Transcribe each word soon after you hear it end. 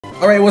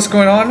Alright, what's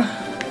going on?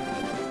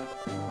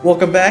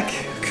 Welcome back,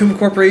 Kuma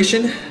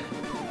Corporation.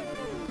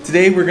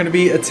 Today we're going to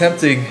be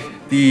attempting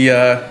the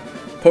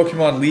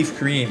Pokemon Leaf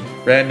Green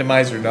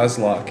Randomizer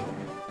Nuzlocke.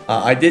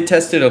 I did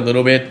test it a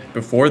little bit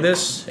before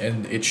this,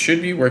 and it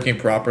should be working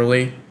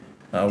properly.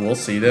 We'll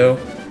see though.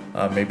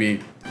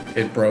 Maybe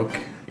it broke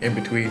in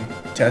between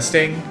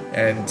testing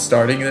and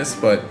starting this,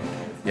 but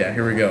yeah,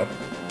 here we go.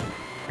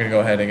 We're going to go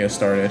ahead and get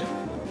started.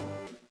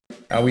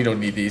 We don't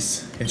need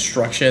these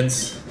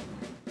instructions.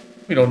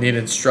 We don't need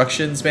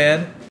instructions,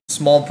 man.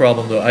 Small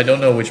problem though, I don't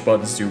know which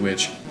buttons do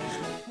which.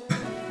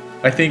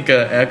 I think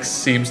X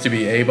seems to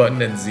be A button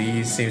and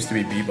Z seems to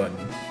be B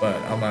button, but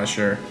I'm not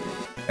sure.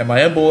 Am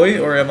I a boy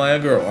or am I a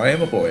girl? I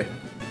am a boy.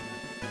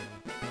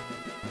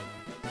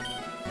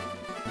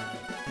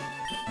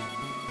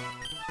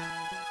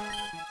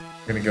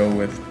 I'm gonna go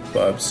with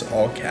Bubs,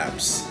 all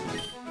caps.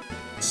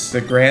 It's the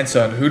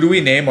grandson. Who do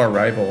we name our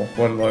rival?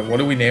 What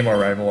do we name our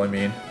rival, I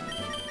mean?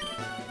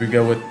 We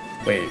go with,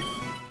 wait.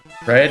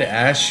 Red,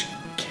 Ash,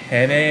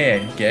 Kene,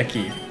 and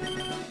Geki.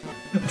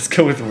 Let's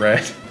go with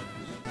Red.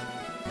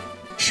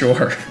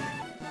 Sure.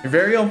 Your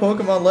very own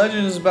Pokemon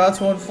legend is about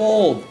to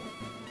unfold.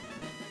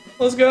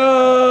 Let's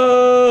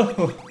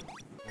go!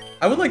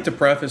 I would like to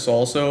preface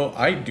also,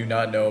 I do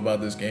not know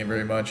about this game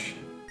very much.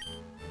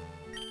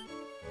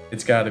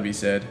 It's gotta be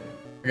said.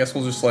 I guess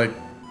we'll just like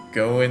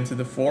go into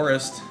the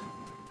forest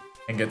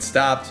and get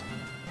stopped.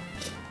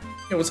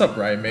 Hey, what's up,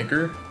 Riot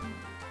Maker?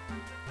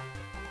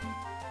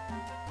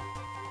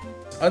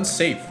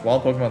 Unsafe.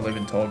 Wild Pokemon live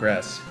in tall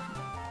grass.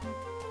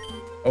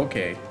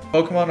 Okay.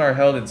 Pokemon are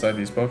held inside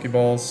these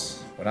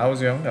Pokeballs. When I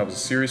was young, I was a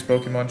serious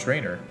Pokemon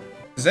trainer.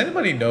 Does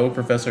anybody know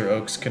Professor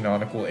Oak's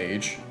canonical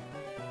age?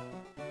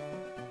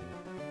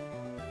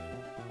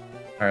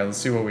 Alright, let's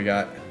see what we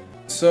got.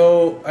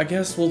 So, I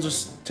guess we'll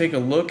just take a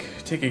look,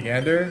 take a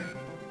gander.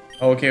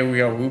 Okay, we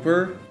got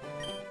Wooper.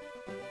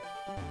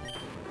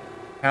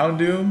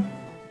 Houndoom.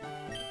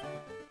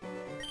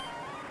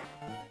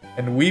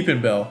 And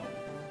Weepinbell.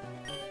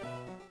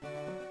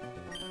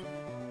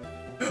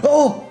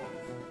 Oh!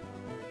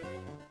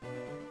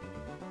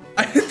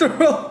 I hit the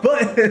wrong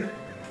button!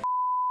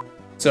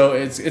 So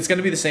it's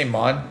gonna be the same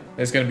mod.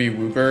 It's gonna be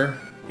Wooper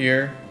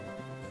here.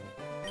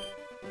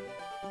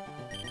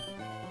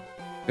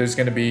 There's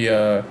gonna be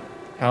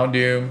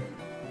Houndoom.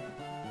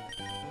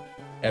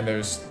 And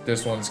there's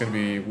this one's gonna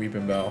be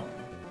Weepinbell.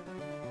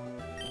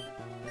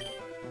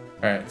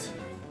 Alright.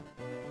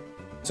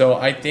 So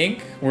I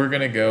think we're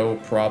gonna go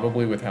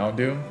probably with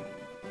Houndoom,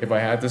 if I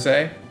had to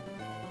say.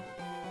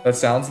 That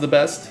sounds the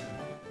best,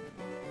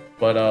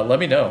 but let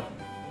me know.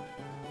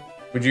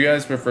 Would you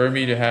guys prefer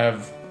me to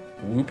have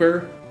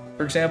Wooper,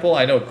 for example?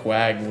 I know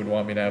Quag would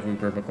want me to have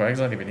Wooper, but Quag's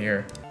not even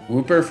here.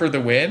 Wooper for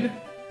the win?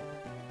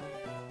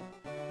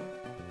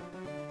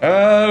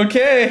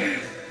 Okay.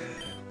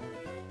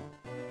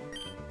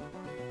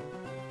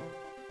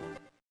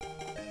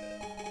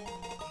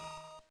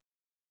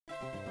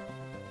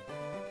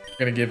 I'm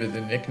gonna give it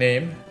the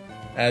nickname,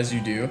 as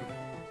you do.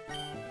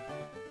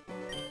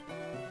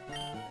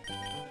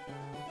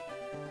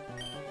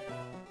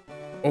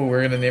 Oh,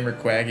 we're gonna name her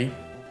Quaggy.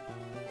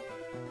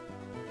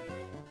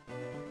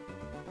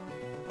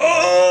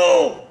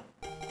 Oh!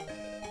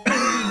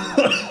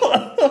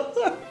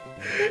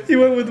 He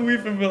went with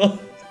Weepinbell.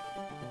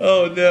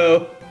 Oh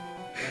no.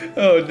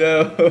 Oh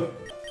no.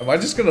 Am I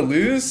just gonna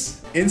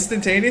lose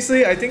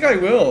instantaneously? I think I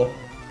will.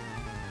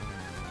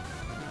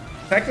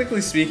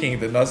 Technically speaking,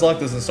 the Nuzlocke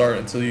doesn't start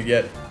until you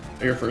get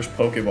your first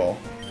Pokeball.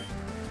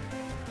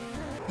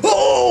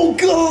 Oh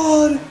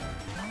god!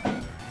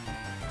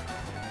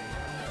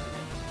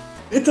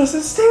 It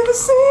doesn't stay the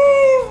same!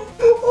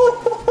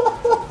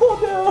 Oh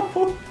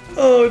no!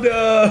 Oh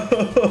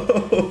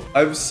no!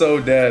 I'm so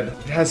dead.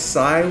 It has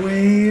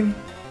Psywave?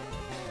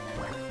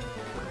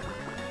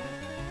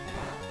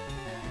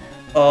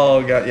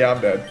 Oh god, yeah,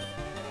 I'm dead.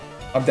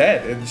 I'm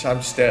dead, and I'm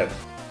just dead.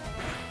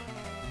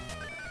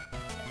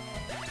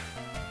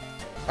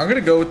 I'm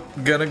gonna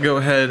go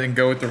ahead and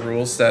go with the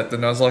rules that the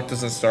Nuzlocke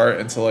doesn't start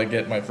until I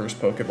get my first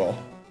Pokeball.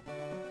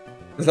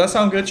 Does that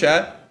sound good,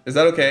 chat? Is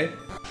that okay?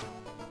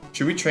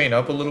 Should we train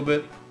up a little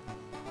bit?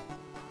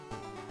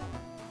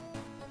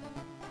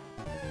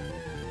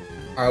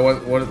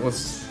 Alright,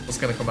 what's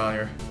gonna come out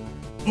here?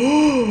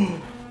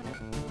 Oh!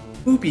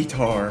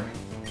 Pupitar.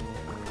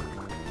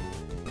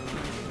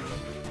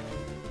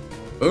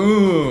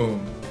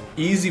 Boom!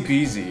 Easy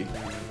peasy.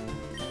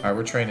 Alright,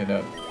 we're training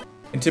up.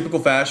 In typical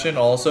fashion,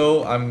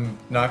 also, I'm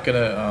not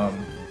gonna,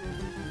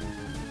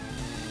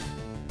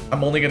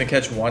 I'm only gonna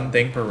catch one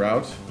thing per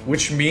route,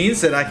 which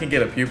means that I can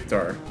get a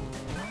Pupitar,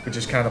 which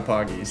is kind of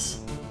poggies.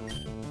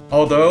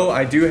 Although,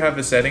 I do have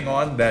a setting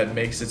on that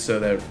makes it so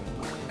that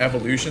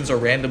evolutions are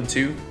random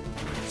too.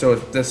 So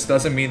this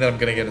doesn't mean that I'm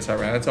gonna get a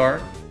Tyranitar.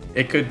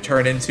 It could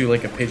turn into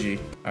like a Pidgey.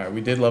 Alright,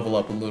 we did level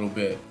up a little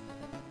bit.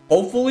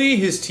 Hopefully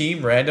his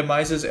team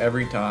randomizes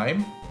every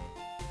time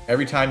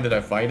that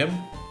I fight him.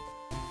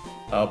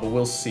 But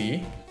we'll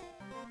see.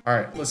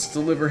 Alright, let's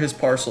deliver his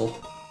parcel.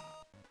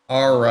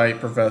 Alright,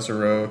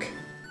 Professor Oak.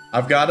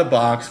 I've got a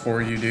box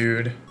for you,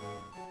 dude.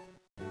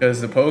 Because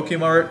the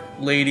Pokemart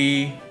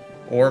lady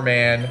or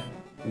man,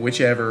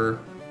 whichever,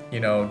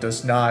 you know,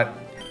 does not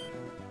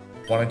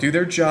want to do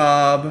their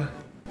job.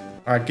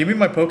 Alright, give me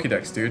my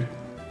Pokédex, dude.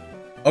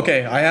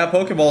 Okay, I have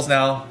Pokeballs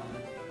now.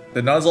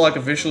 The Nuzlocke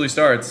officially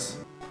starts.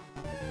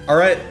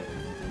 Alright,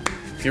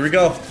 here we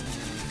go.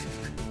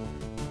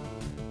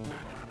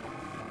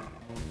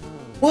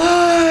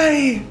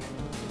 Why?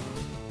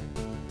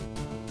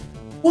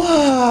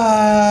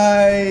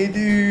 Why,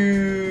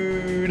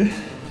 dude?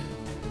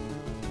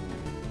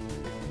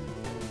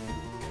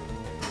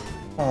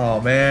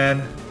 Oh,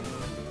 man.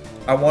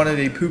 I wanted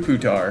a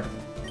Poo-Poo-Tar.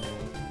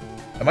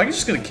 Am I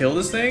just gonna kill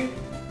this thing?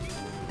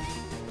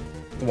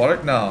 The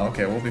water? No,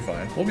 okay, we'll be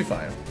fine. We'll be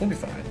fine. We'll be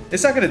fine.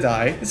 It's not gonna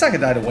die. It's not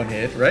gonna die to one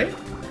hit, right?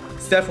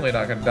 It's definitely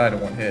not gonna die to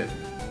one hit.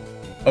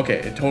 Okay,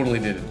 it totally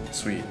did it.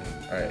 Sweet.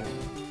 Alright.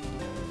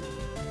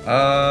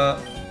 I'm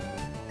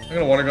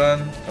gonna water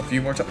gun a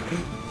few more times.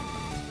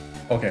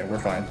 Okay, we're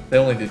fine. They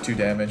only did 2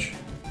 damage.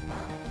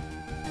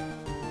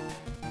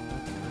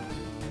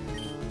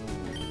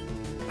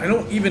 I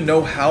don't even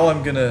know how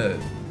I'm gonna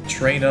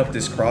train up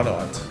this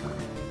Crawdaunt.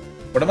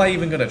 What am I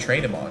even gonna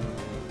train him on?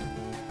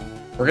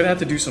 We're gonna have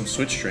to do some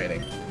switch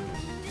training.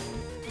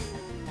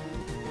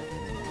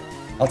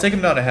 I'll take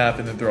him down a half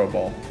and then throw a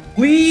ball.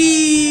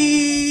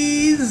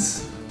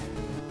 Please!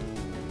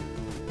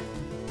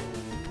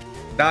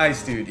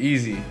 Nice, dude.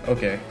 Easy.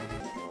 Okay.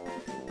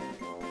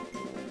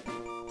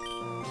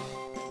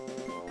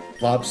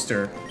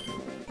 Lobster.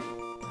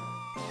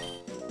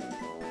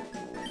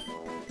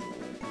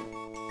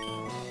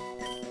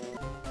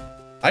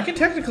 I can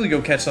technically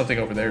go catch something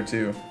over there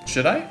too.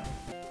 Should I?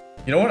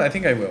 You know what? I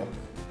think I will.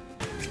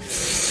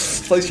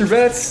 Place your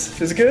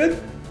bets. Is it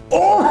good?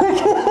 Oh!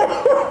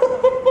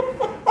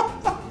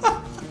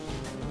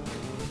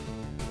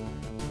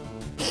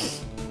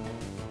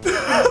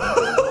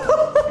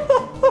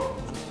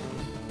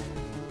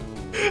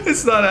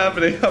 It's not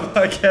happening. I'm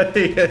not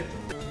getting it.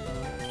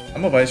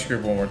 I'm a Vice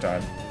Grip one more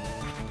time.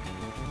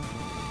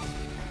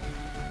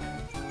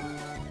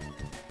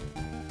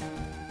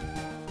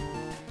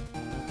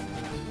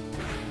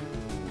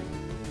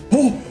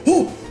 Oh,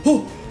 oh,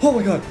 oh, oh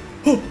my god.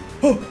 Oh,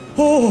 oh,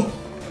 oh,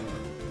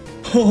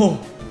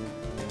 oh,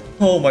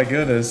 oh my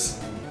goodness.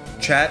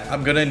 Chat,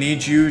 I'm gonna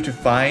need you to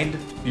find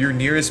your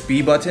nearest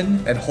B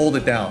button and hold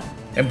it down.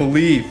 And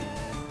believe.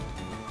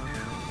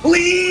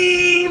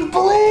 Believe!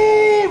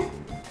 Believe!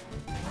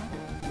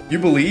 You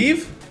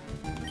believe?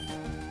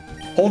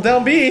 Hold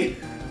down B.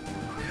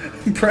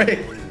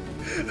 Pray.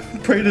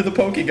 Pray to the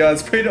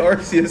Pokegods. Pray to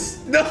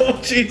Arceus. No,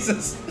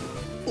 Jesus.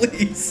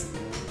 Please.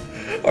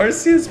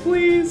 Arceus,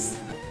 please.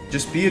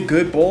 Just be a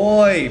good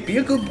boy. Be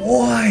a good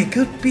boy.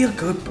 Be a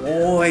good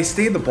boy.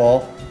 Stay in the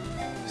ball.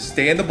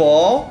 Stay in the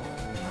ball.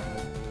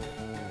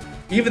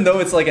 Even though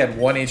it's like at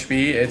 1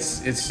 HP,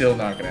 it's still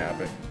not gonna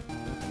happen.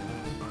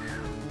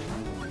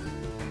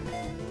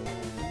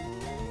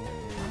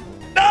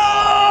 No!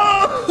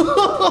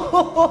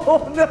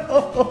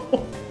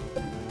 No!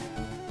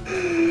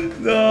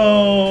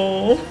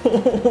 No!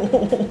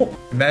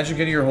 Imagine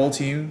getting your whole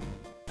team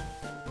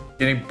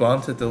getting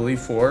bumped at the Elite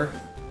Four.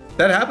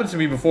 That happened to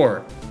me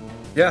before.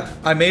 Yeah,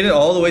 I made it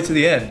all the way to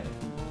the end.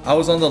 I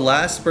was on the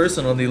last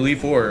person on the Elite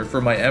Four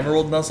for my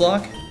Emerald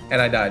Nuzlocke,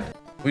 and I died.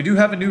 We do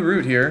have a new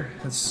route here.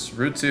 It's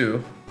Route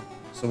 2.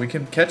 So we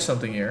can catch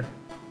something here.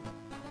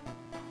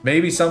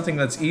 Maybe something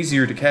that's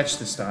easier to catch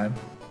this time.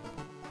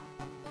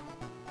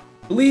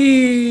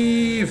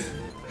 Believe!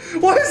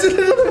 Why is it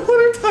another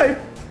water type?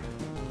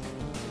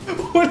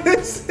 What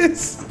is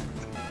this?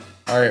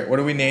 Alright, what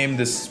do we name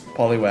this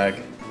Poliwag?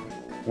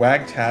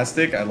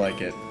 Wagtastic? I like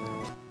it.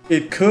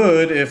 It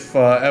could if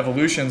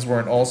evolutions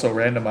weren't also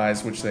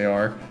randomized, which they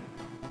are.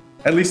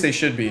 At least they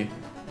should be.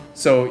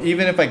 So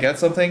even if I get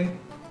something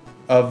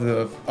of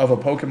a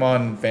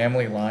Pokemon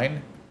family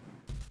line,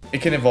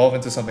 it can evolve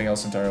into something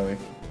else entirely.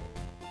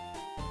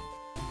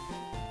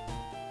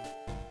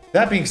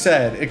 That being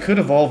said, it could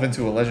evolve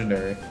into a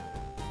legendary,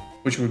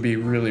 which would be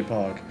really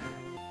pog.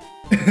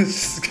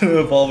 It's just gonna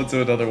evolve into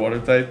another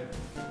water type.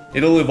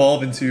 It'll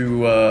evolve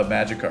into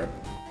Magikarp.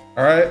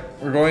 Alright,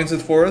 we're going into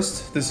the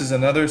forest. This is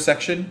another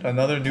section,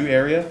 another new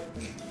area.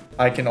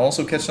 I can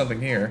also catch something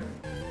here.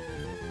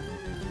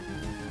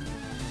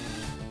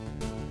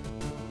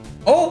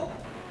 Oh!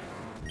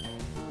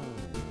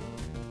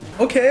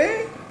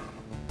 Okay.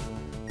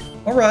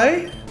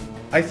 Alright.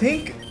 I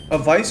think a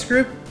Vice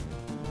Grip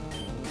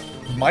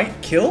might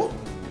kill?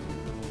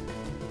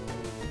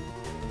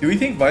 Do we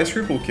think Vice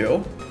Grip will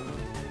kill?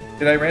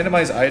 Did I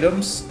randomize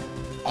items?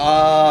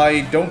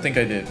 I don't think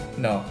I did.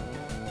 No.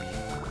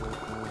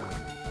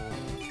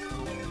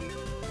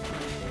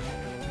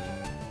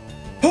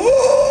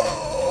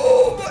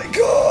 Oh my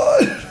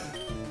god!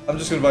 I'm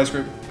just gonna Vice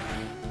Grip.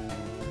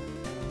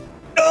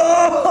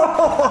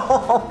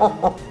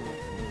 No!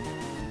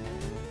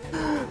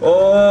 Oh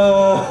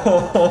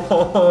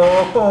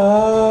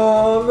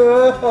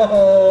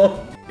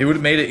no! It would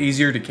have made it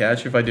easier to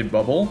catch if I did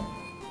Bubble.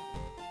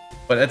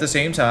 But at the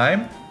same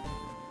time,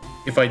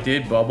 if I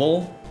did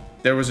Bubble,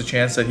 there was a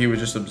chance that he would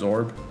just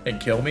absorb and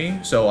kill me.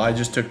 So I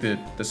just took the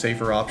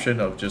safer option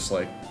of just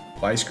like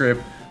Vice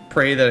Grip,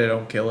 pray that I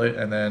don't kill it,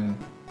 and then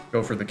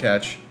go for the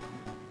catch.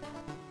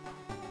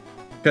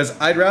 Because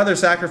I'd rather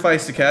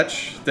sacrifice the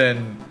catch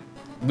than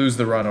lose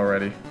the run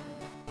already.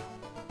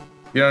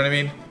 You know what I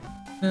mean?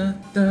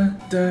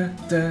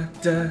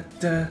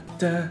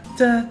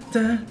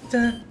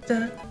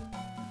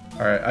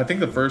 Alright, I think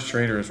the first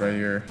trainer is right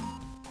here.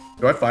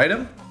 Do I fight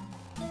him?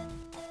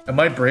 Am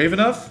I brave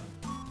enough?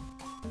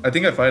 I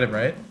think I fight him,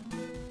 right?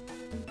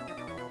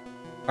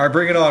 Alright,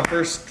 bring it on.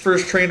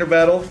 First trainer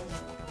battle.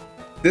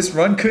 This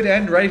run could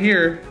end right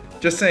here.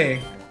 Just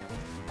saying.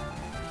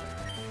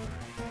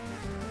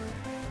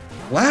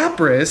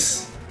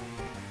 Lapras?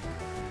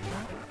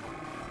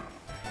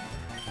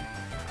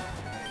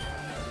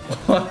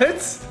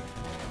 What?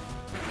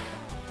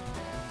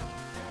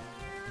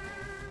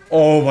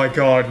 Oh my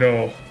god,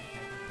 no.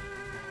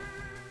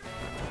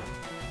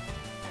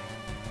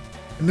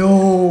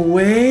 No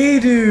way,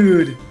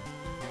 dude.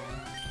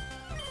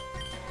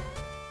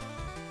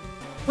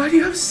 Why do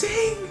you have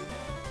Sing?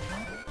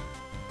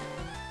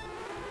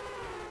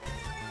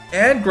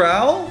 And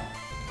Growl?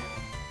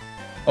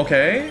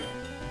 Okay.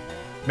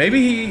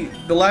 Maybe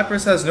the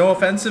Lapras has no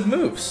offensive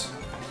moves.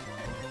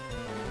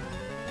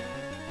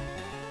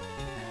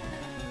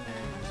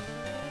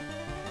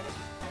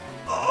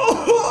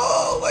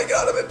 Oh my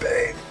god, I'm in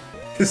pain.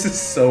 This is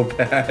so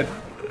bad.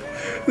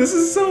 This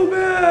is so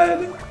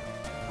bad.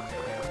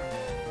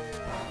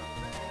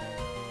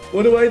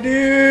 What do I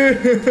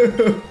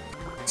do?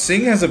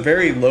 Sing has a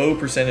very low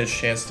percentage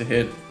chance to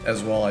hit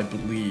as well, I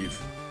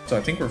believe. So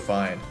I think we're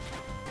fine.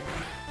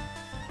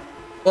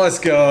 Let's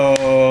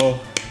go.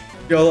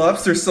 Yo,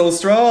 Lobster's so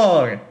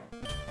strong.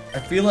 I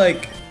feel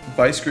like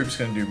Vice Grip's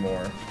gonna do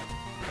more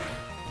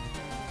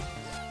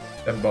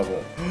than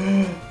Bubble.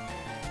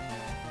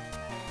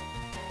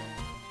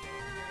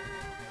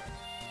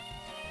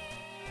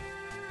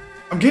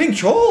 I'm getting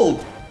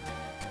trolled.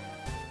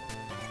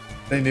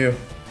 They knew.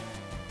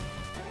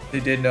 They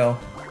did know.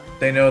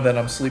 They know that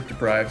I'm sleep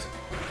deprived.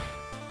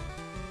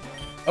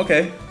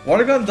 Okay,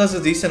 Water Gun does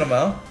a decent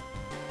amount.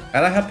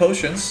 And I have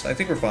potions. I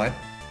think we're fine.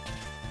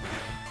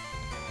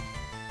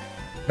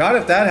 Not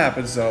if that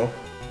happens, though.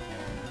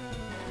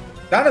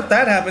 Not if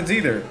that happens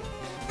either.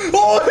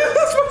 Oh,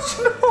 that's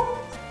no!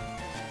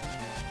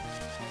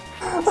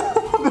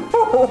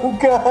 Oh,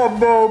 God,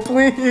 no,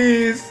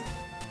 please.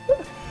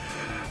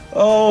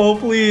 Oh,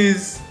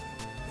 please.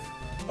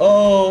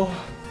 Oh,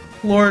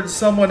 Lord,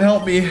 someone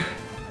help me.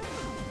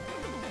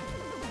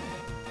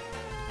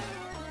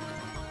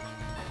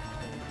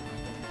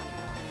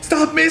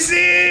 Stop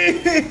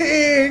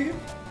missing!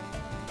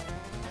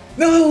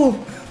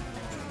 No!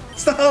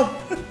 Stop!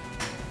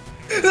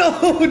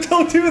 No,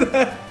 don't do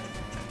that!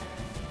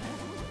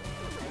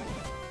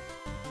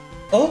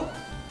 Oh?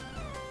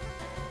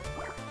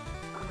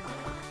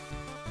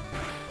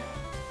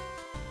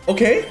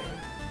 Okay?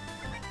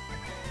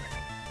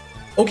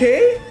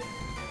 Okay?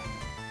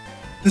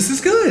 This is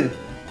good!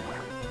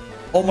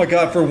 Oh my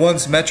god, for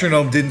once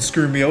Metronome didn't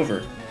screw me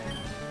over.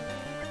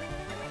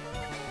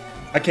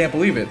 I can't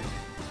believe it.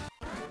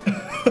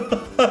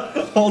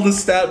 All the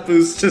stat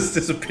boosts just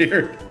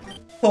disappeared.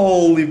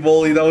 Holy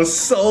moly, that was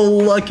so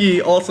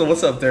lucky. Also,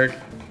 what's up, Dirk?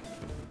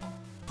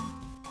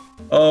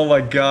 Oh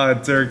my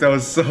god, Dirk, that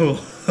was so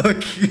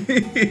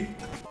lucky.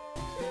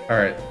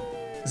 Alright.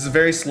 This is a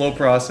very slow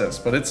process,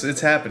 but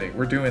it's happening.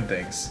 We're doing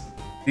things.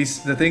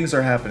 The things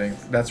are happening,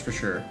 that's for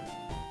sure.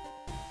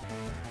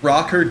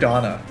 Rocker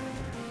Donna.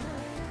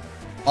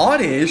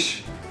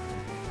 Oddish?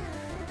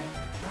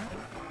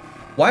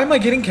 Why am I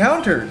getting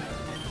countered?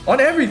 On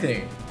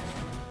everything.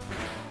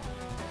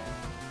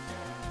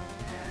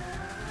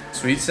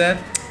 Sweet Scent?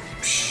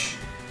 Psh,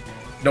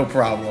 no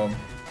problem.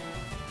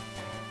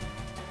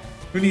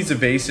 Who needs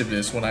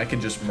evasiveness when I can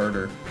just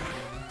murder?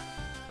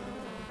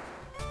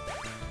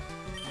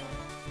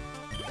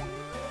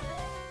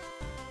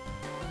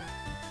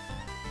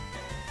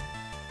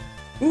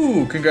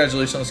 Ooh,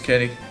 congratulations,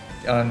 Kenny,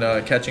 on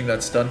catching that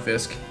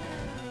Stunfisk.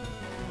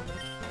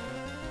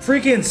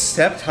 Freaking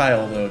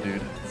Sceptile, though,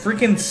 dude.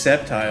 Freaking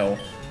Sceptile.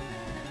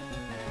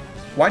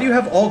 Why do you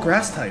have all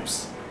grass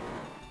types?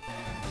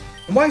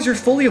 And why is yours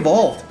fully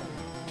evolved?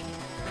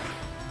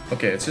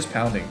 Okay, it's just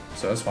pounding,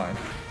 so that's fine.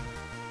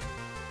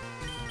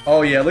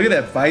 Oh yeah, look at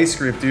that Vice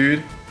Grip,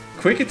 dude.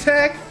 Quick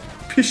attack?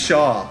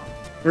 Pshaw.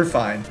 We're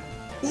fine.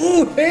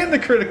 Ooh, and the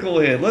critical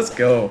hit. Let's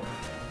go.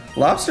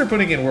 Lobster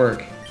putting in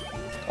work.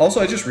 Also,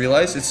 I just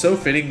realized it's so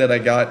fitting that I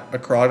got a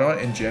Crawdon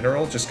in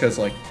general, just because,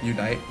 like,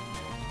 Unite.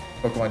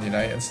 Pokemon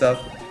Unite and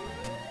stuff.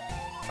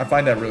 I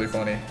find that really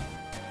funny.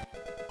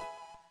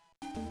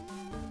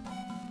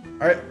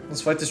 Alright,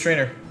 let's fight this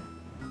trainer.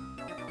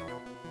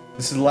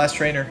 This is the last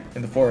trainer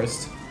in the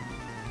forest.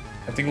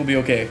 I think we'll be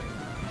okay.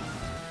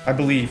 I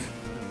believe.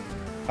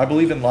 I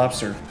believe in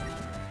Lobster.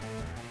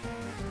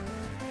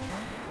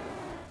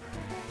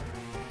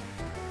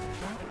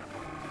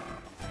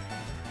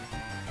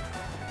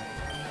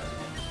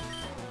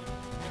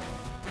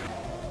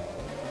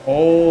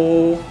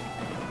 Oh.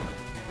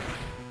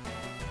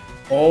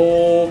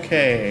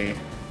 okay.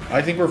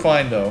 I think we're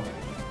fine, though.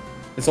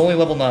 It's only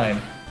level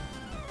 9.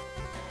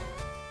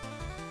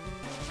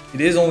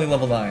 It is only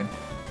level 9.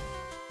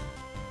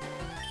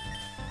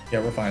 Yeah,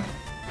 we're fine.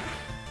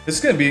 This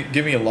is gonna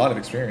give me a lot of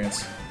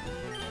experience.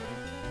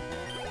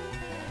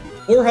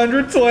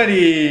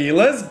 420!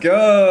 Let's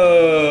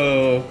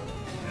go!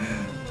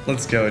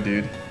 Let's go,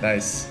 dude.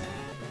 Nice.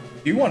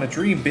 Do you want to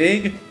dream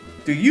big?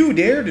 Do you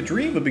dare to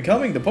dream of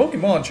becoming the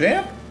Pokemon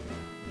champ?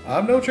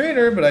 I'm no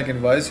trainer, but I can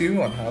advise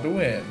you on how to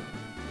win.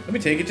 Let me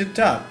take you to the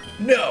top.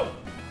 No!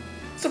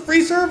 It's a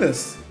free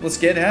service. Let's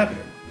get happier.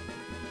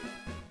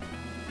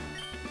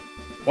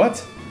 What?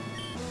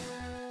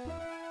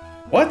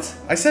 What?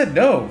 I said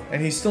no,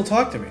 and he still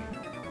talked to me.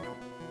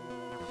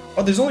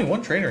 Oh, there's only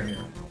one trainer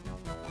here.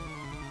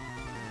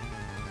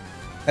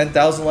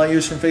 10,000 light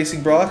years from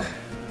facing Brock?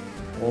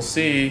 We'll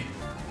see.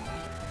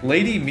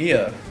 Lady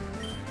Mia.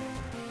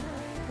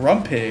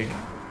 Grumpig.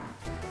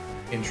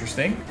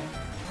 Interesting.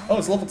 Oh,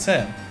 it's level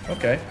 10.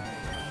 Okay.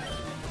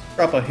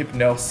 Drop a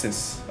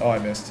Hypnosis. Oh, I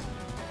missed.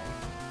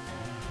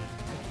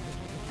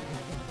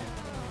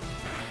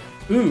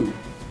 Ooh.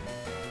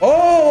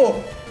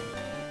 Oh!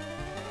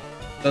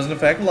 Doesn't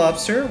affect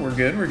Lobster. We're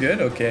good, we're good.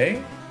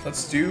 Okay.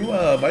 Let's do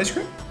Vice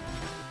Grip.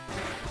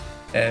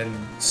 And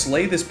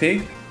slay this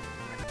pig.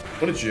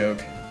 What a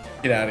joke.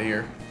 Get out of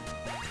here.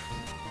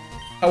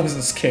 I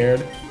wasn't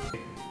scared.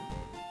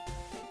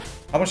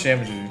 How much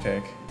damage did you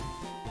take?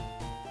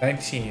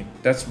 19.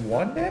 That's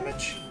 1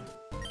 damage?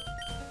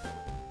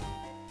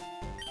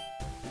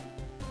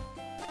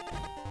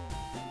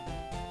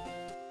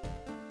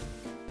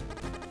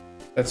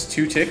 That's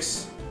 2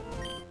 ticks.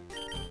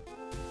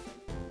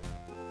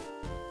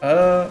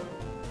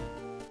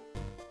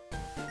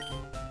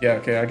 Yeah,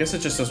 okay, I guess it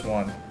just does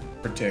 1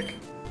 per tick.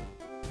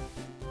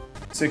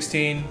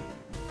 16,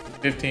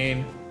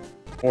 15,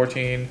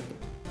 14,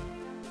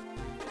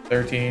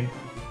 13,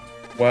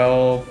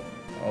 12,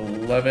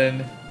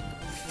 11,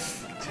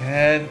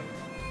 10,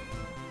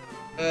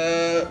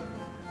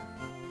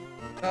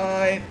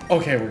 9.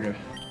 Okay, we're good.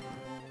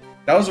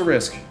 That was a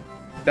risk.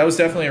 That was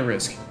definitely a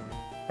risk.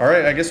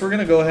 Alright, I guess we're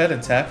gonna go ahead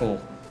and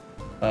tackle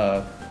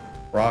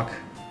Brock.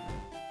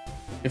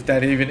 If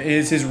that even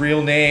is his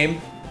real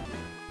name.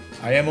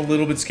 I am a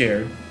little bit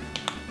scared.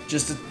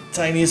 Just the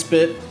tiniest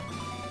bit.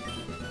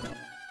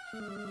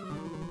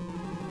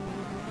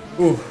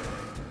 Ooh.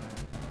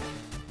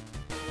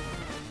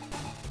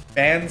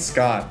 Van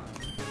Scott.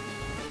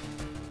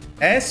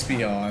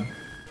 Espeon.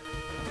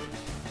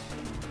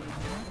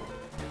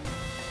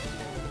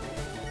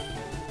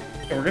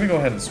 Okay, we're gonna go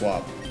ahead and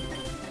swap.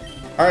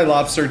 Alright,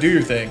 Lobster, do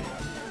your thing.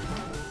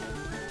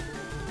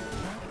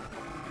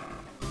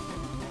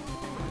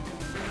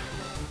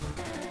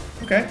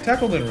 Okay,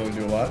 Tackle didn't really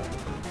do a lot.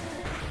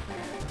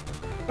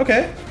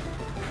 Okay.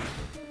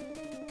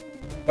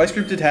 Vice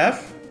Grip did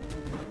half.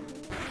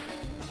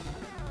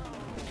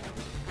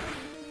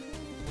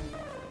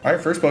 Alright,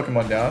 first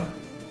Pokemon down.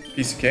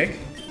 Piece of cake.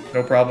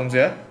 No problems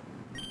yet.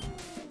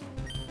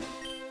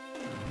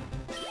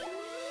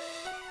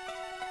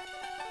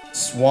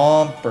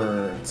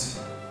 Swampert.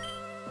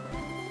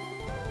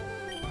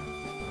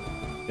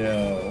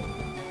 Yo.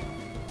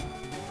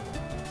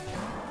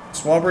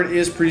 Swampert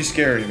is pretty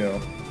scary though.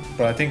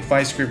 But I think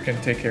Vice Grip can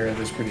take care of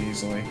this pretty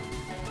easily.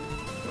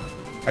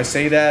 I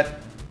say that.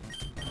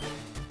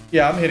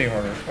 Yeah, I'm hitting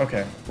harder.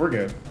 Okay, we're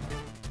good.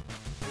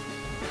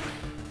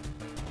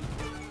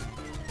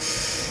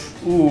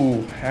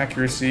 Ooh,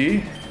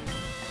 accuracy.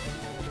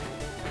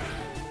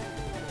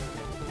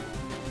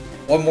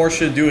 One more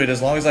should do it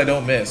as long as I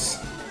don't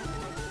miss.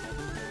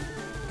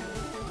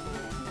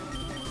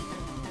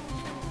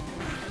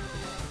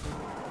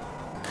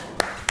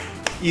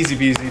 Easy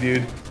peasy,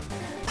 dude.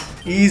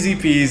 Easy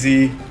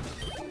peasy.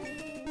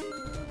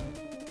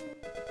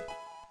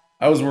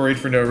 I was worried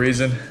for no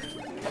reason.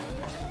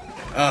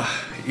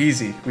 Ah,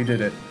 easy. We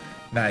did it.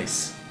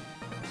 Nice.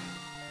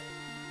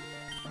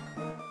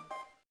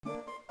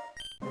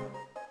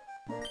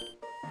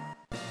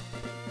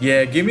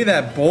 Yeah, give me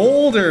that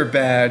boulder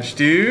badge,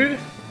 dude.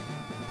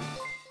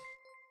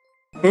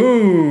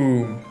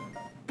 Boom.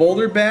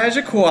 Boulder badge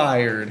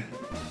acquired.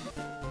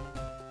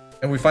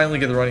 And we finally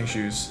get the running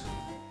shoes.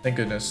 Thank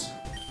goodness.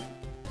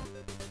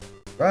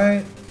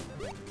 Right.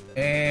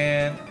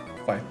 And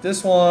fight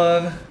this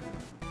one.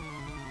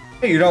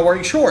 Hey, you're not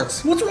wearing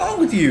shorts. What's wrong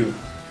with you?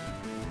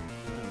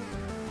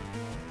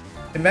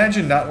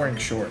 Imagine not wearing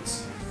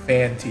shorts.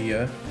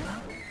 Fantia.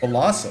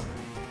 Blossom.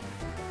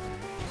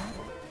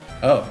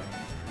 Oh.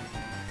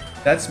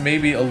 That's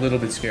maybe a little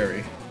bit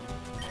scary.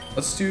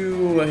 Let's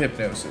do a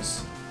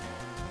Hypnosis.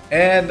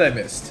 And I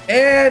missed.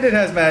 And it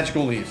has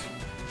Magical Leaf.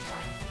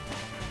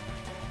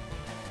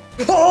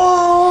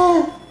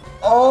 Oh!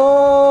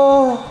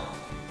 Oh!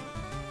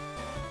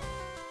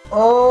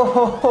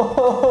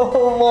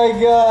 Oh my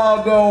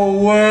god, no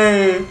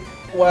way!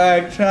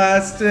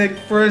 Wagtastic,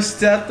 first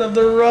step of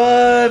the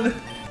run!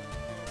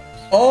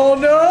 Oh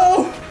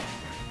no!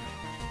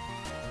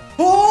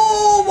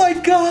 Oh my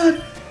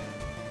god!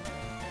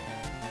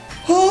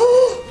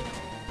 Oh!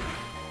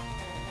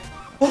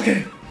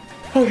 Okay,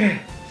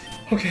 okay.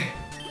 Okay.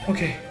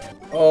 Okay.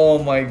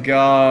 Oh my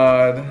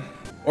god.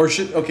 Or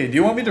should... Okay, do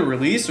you want me to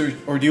release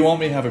or do you want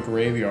me to have a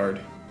graveyard?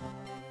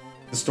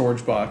 The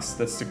storage box.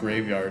 That's the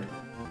graveyard.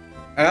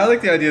 I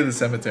like the idea of the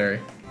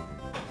cemetery.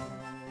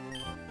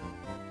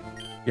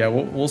 Yeah,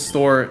 we'll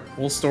store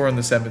in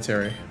the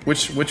cemetery.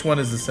 Which one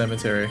is the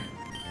cemetery?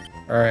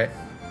 All right.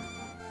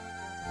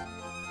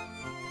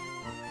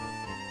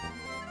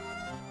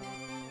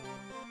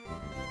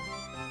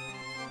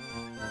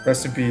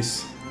 Rest in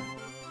peace.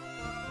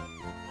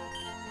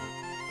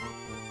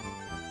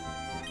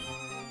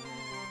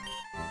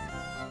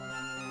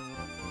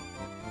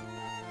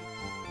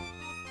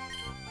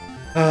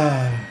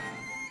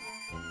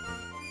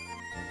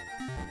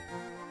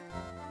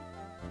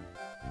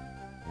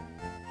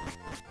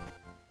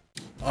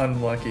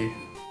 Unlucky.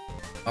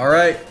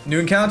 Alright, new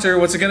encounter.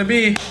 What's it gonna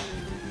be?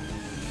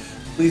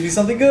 Please be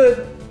something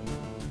good.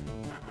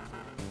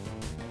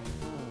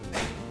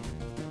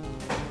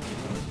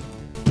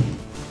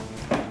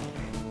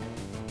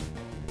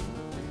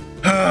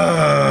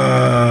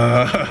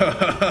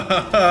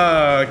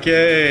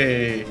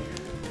 Okay.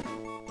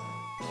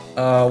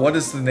 What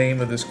is the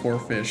name of this core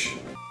fish?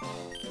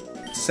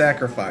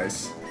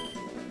 Sacrifice.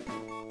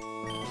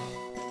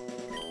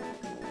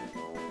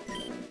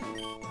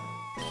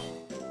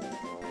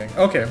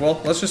 Okay, well,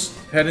 let's just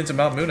head into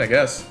Mount Moon, I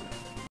guess.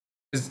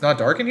 Is it not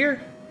dark in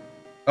here?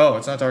 Oh,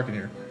 it's not dark in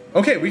here.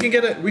 Okay, we can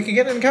get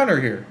an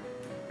encounter here.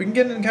 We can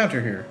get an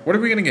encounter here. What are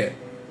we gonna get?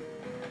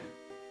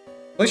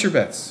 Place your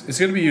bets. It's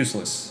gonna be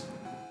useless.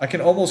 I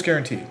can almost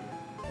guarantee.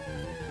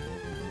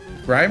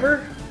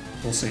 Grimer?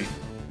 We'll see.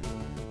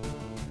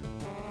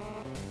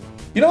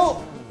 You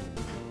know,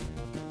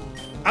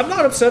 I'm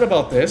not upset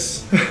about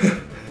this.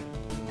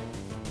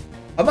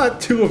 I'm not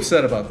too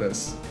upset about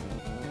this.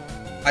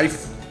 I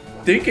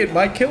think it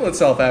might kill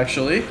itself,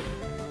 actually.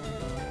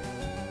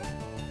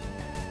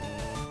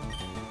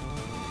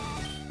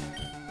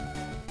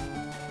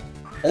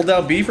 Hold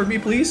down B for me,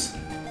 please.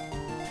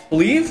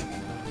 Believe?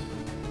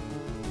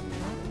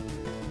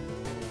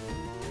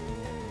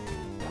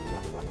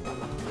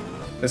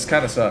 This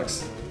kind of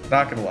sucks.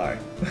 Not gonna lie.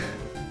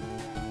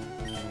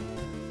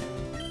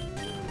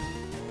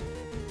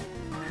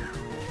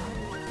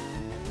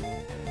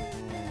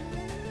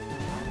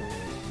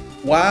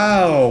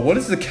 Wow, what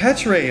is the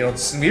catch rate on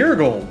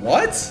Smeargle?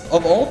 What?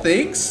 Of all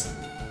things?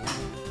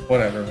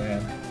 Whatever,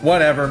 man.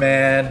 Whatever,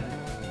 man.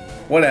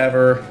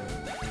 Whatever.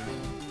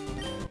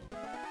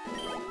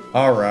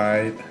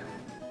 Alright.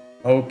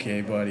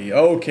 Okay, buddy.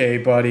 Okay,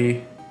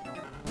 buddy.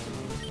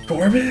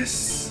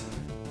 Gorbis?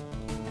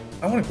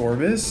 I want a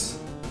Gorbis.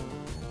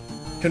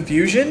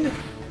 Confusion?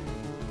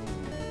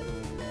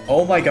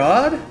 Oh my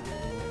god?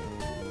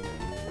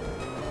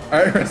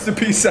 Alright, rest in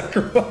peace,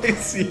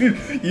 Sacrifice.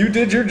 You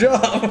did your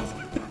job.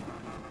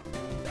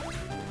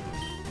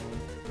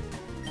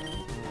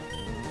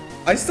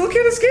 I still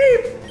can't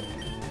escape.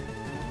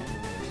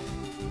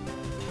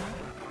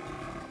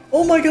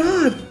 Oh my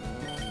god.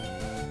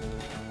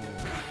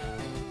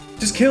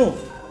 Just kill.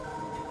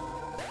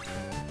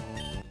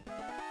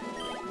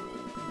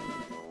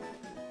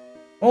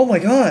 Oh my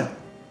god.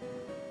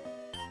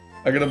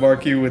 I'm gonna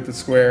mark you with the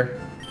square.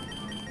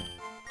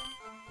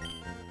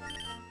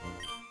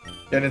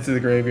 Get into the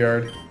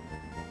graveyard.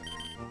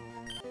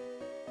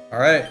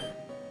 Alright.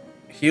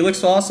 Helix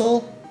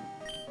Fossil?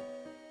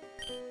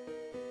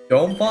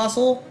 Dome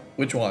Fossil?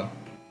 Which one?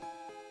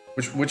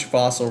 Which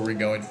fossil are we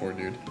going for,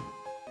 dude?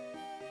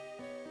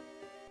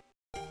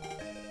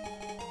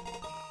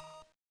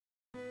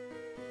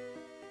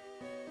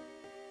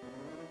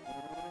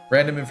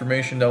 Random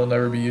information that will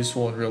never be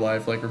useful in real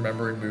life, like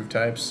remembering move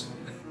types.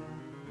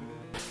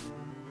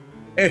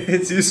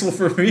 It's useful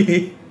for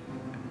me.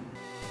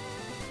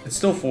 It's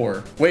still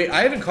 4. Wait,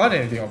 I haven't caught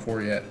anything on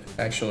 4 yet,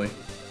 actually.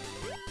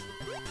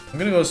 I'm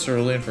gonna go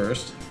Cerulean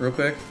first, real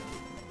quick.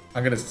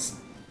 I'm gonna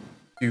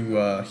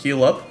do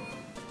heal up.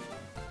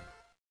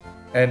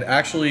 And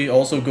actually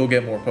also go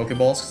get more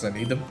Pokeballs, because I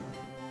need them.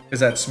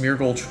 Because that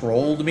Smeargle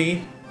trolled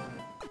me.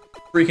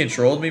 Freaking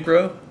trolled me,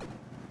 bro.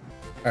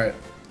 Alright,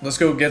 let's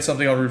go get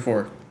something on Route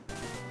 4.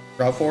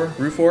 Route 4?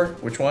 Route 4?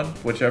 Which one?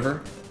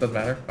 Whichever. Doesn't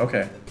matter.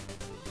 Okay.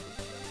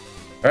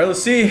 Alright,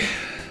 let's see.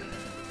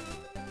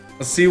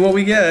 Let's see what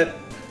we get.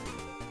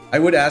 I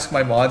would ask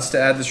my mods to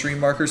add the stream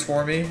markers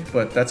for me,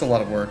 but that's a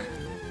lot of work.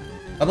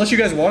 Unless you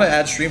guys want to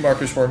add stream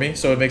markers for me,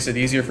 so it makes it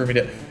easier for me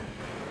to...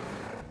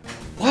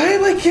 Why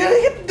am I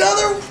getting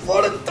another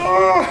one of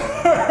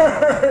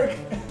dark?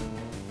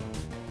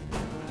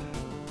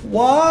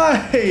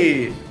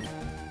 Why?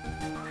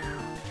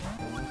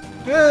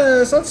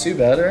 Yeah, it's not too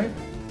bad, right?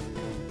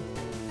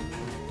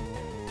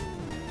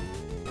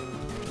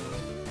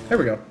 There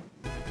we go.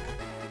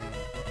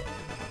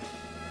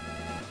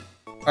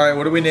 Alright,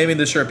 what are we naming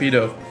the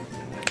Sharpedo?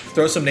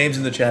 Throw some names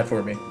in the chat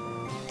for me.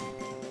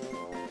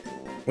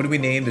 What do we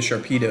name the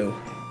Sharpedo?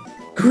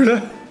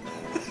 Gruda?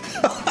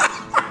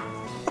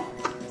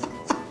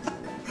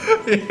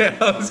 Yeah,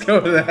 let's go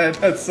with that.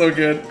 That's so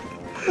good.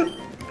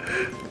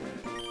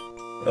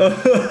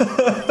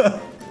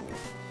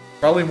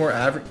 Probably more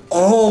average.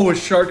 Oh, a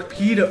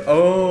Sharkpedo.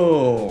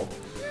 Oh.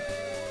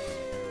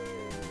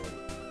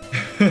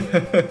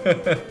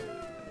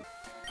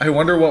 I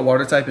wonder what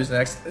water type is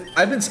next.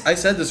 I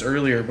said this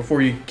earlier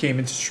before you came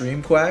into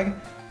stream, Quag,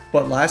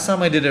 but last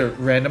time I did a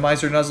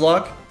randomizer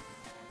Nuzlocke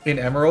in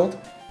Emerald,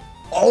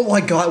 all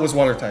I got was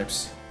water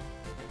types.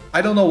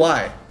 I don't know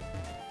why.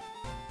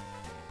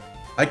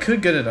 I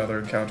could get another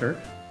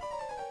encounter.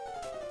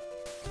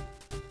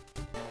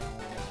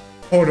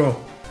 Oh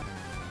no.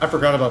 I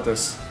forgot about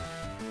this.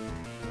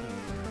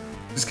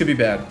 This could be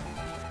bad.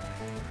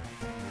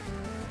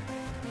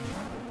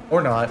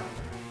 Or not.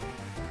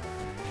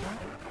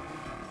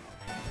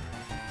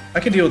 I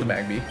can deal with the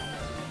Magby.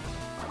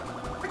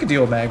 I can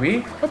deal with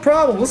Magby. No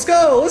problem. Let's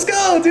go. Let's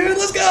go, dude.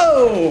 Let's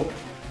go.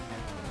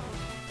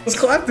 Let's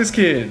clap this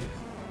kid.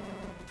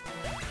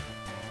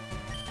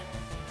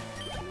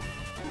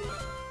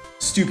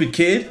 Stupid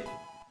kid.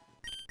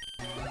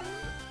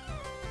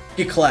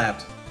 Get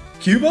clapped.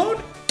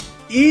 Cubone?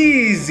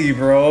 Easy,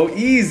 bro.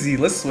 Easy.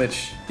 Let's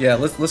switch. Yeah,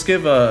 let's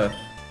give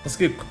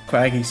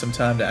Quaggy some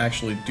time to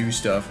actually do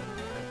stuff.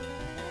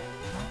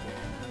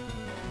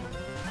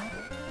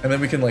 And then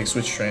we can like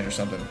switch train or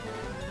something.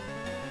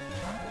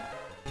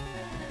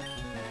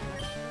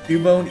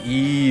 Cubone,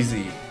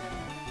 easy.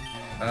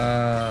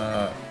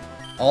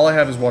 All I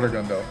have is water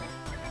gun though.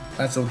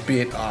 That's a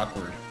bit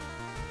awkward.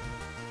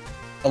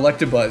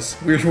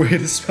 Electabuzz. Weird way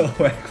to spell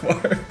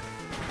Wagmar.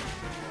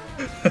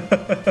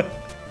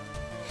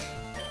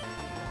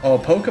 Oh,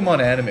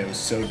 Pokemon anime was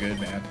so good,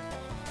 man.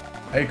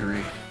 I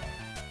agree.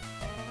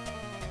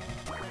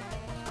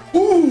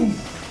 Ooh!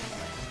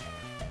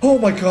 Oh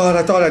my god,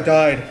 I thought I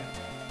died.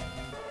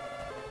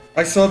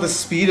 I saw the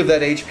speed of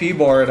that HP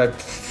bar and I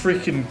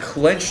freaking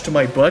clenched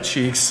my butt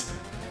cheeks.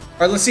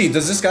 Alright, let's see.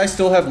 Does this guy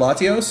still have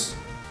Latios?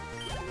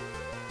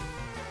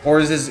 Or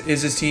is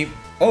his team...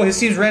 Oh, his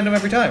team's random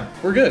every time.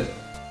 We're good.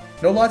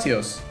 No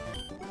Latios.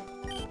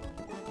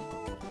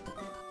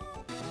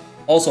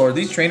 Also, are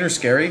these trainers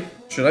scary?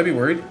 Should I be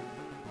worried?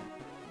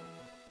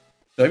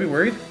 Should I be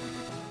worried?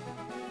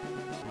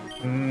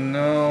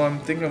 No, I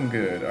think I'm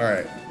good.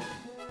 Alright.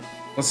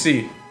 Let's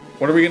see.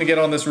 What are we gonna get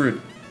on this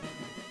route?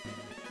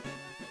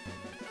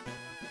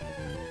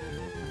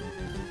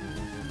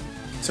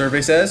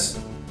 Survey says...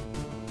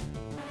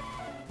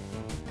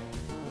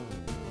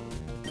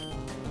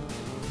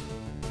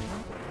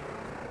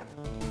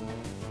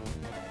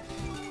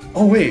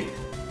 Oh, wait.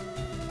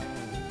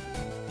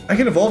 I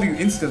can evolve you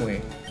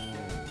instantly.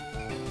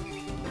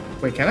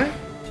 Wait, can I?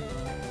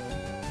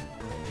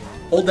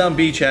 Hold down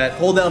B, chat.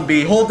 Hold down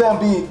B. Hold down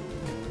B.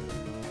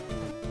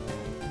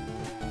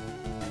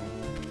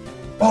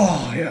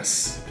 Oh,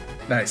 yes.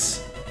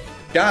 Nice.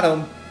 Got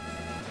him.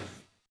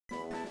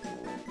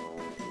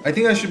 I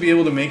think I should be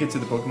able to make it to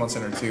the Pokemon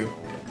Center, too.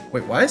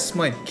 Wait, why is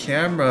my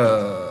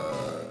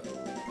camera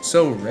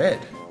so red?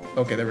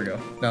 Okay, there we go.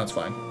 Now it's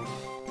fine.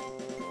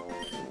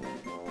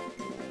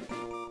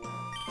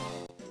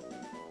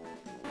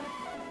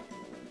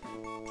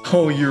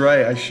 Oh, you're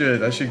right. I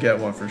should get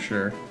one for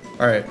sure.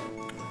 All right.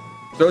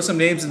 Throw some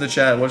names in the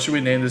chat. What should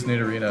we name this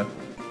new arena?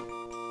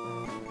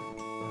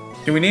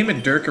 Can we name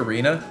it Dirk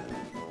Arena?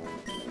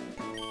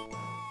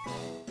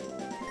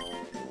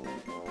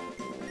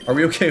 Are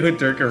we okay with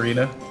Dirk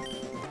Arena?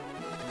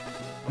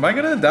 Am I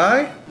gonna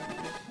die?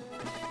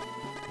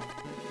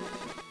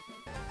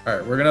 All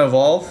right, we're gonna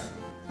evolve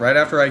right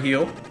after I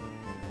heal.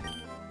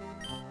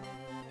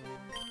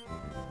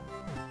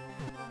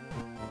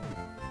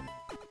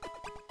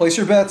 Place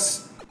your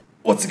bets.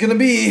 What's it gonna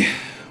be?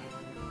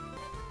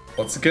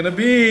 What's it gonna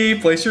be?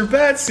 Place your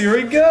bets. Here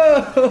we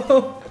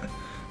go.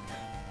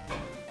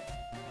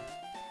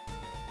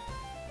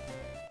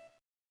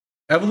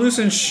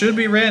 Evolution should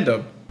be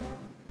random.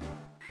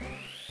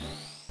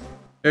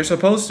 They're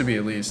supposed to be,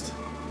 at least.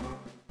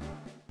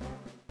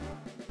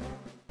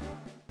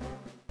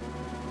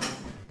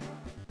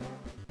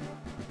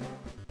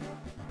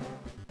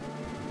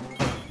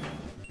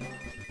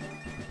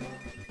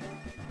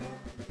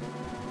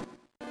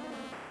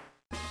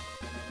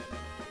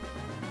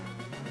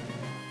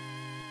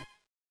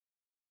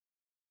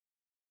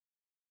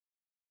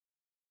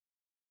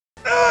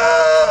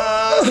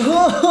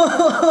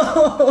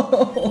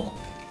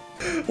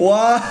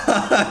 Why?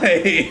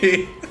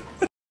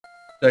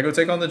 Should I go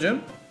take on the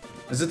gym?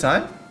 Is it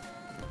time?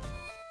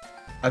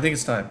 I think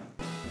it's time.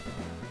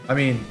 I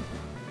mean,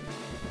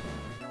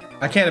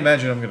 I can't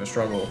imagine I'm gonna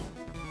struggle.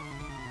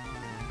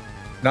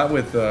 Not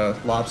with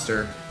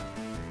Lobster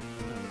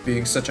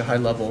being such a high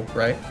level,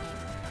 right?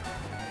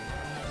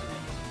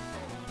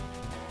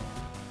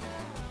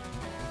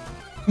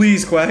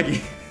 Please,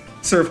 Quaggy,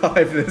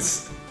 survive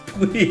this.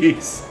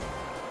 Please.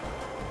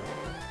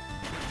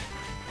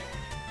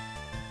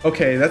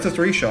 Okay, that's a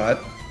 3-shot.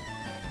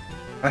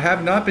 I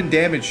have not been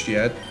damaged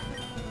yet.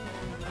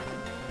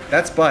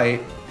 That's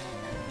bite.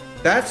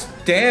 That's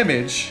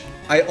damage.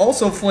 I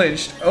also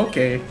flinched.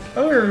 Okay.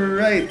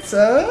 Alright.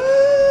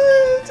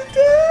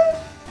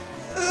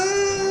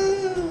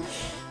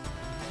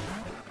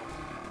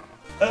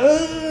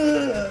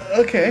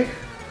 Okay.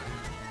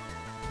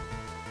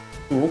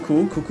 Cool,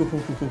 cool, cool, cool,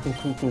 cool, cool, cool,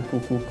 cool, cool,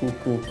 cool, cool,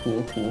 cool,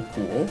 cool, cool,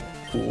 cool,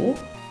 cool,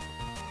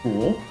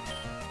 cool.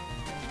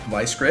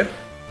 Vice grip.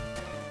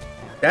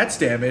 That's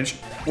damage.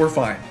 We're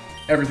fine.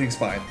 Everything's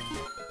fine.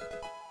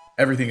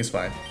 Everything is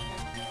fine.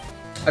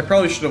 I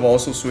probably should have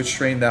also switch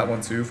trained that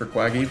one too for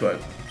Quaggy, but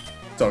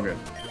it's all good.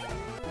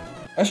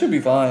 I should be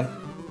fine.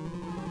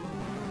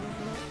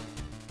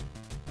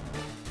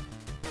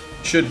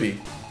 Should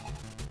be.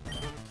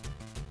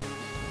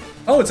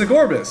 Oh, it's a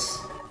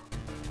Gorbis.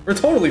 We're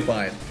totally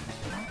fine.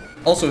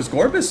 Also, is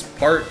Gorbis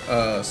part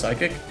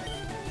psychic?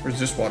 Or is it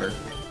just water?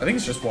 I think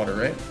it's just water,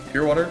 right?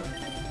 Pure water?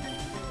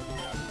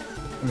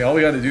 I mean, all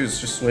we gotta do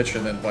is just switch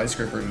and then Vice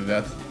Grip her to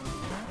death.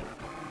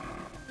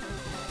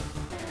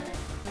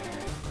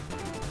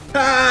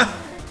 Ah!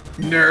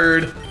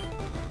 Nerd!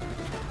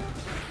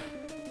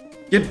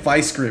 Get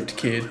Vice Gripped,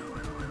 kid.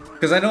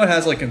 Because I know it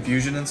has like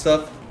confusion and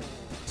stuff.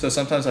 So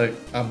sometimes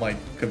I'm like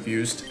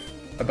confused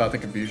about the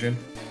confusion.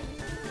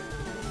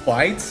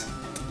 Fight?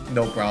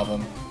 No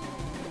problem.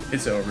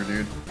 It's over,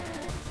 dude.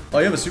 Oh,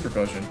 you have a super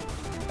potion.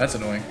 That's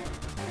annoying.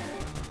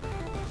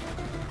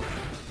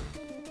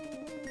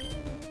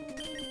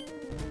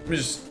 Let me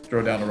just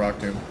throw down a rock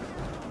tomb.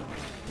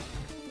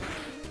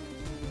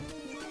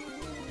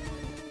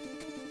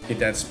 Get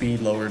that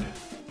speed lowered.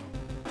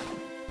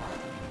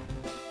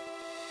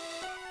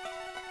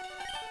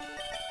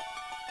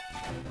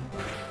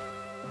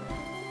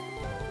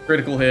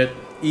 Critical hit.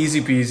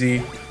 Easy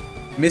peasy.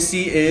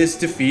 Missy is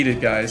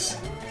defeated, guys.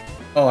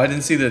 Oh, I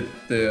didn't see the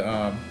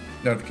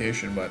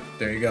notification, but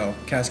there you go.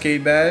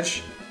 Cascade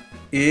badge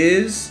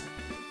is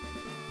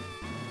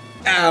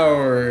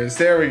ours.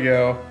 There we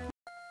go.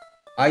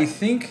 I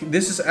think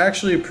this is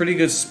actually a pretty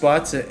good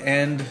spot to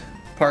end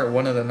part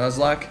 1 of the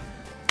Nuzlocke.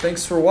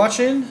 Thanks for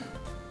watching.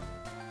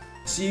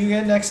 See you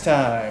again next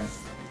time.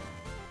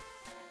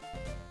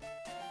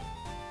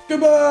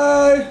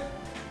 Goodbye!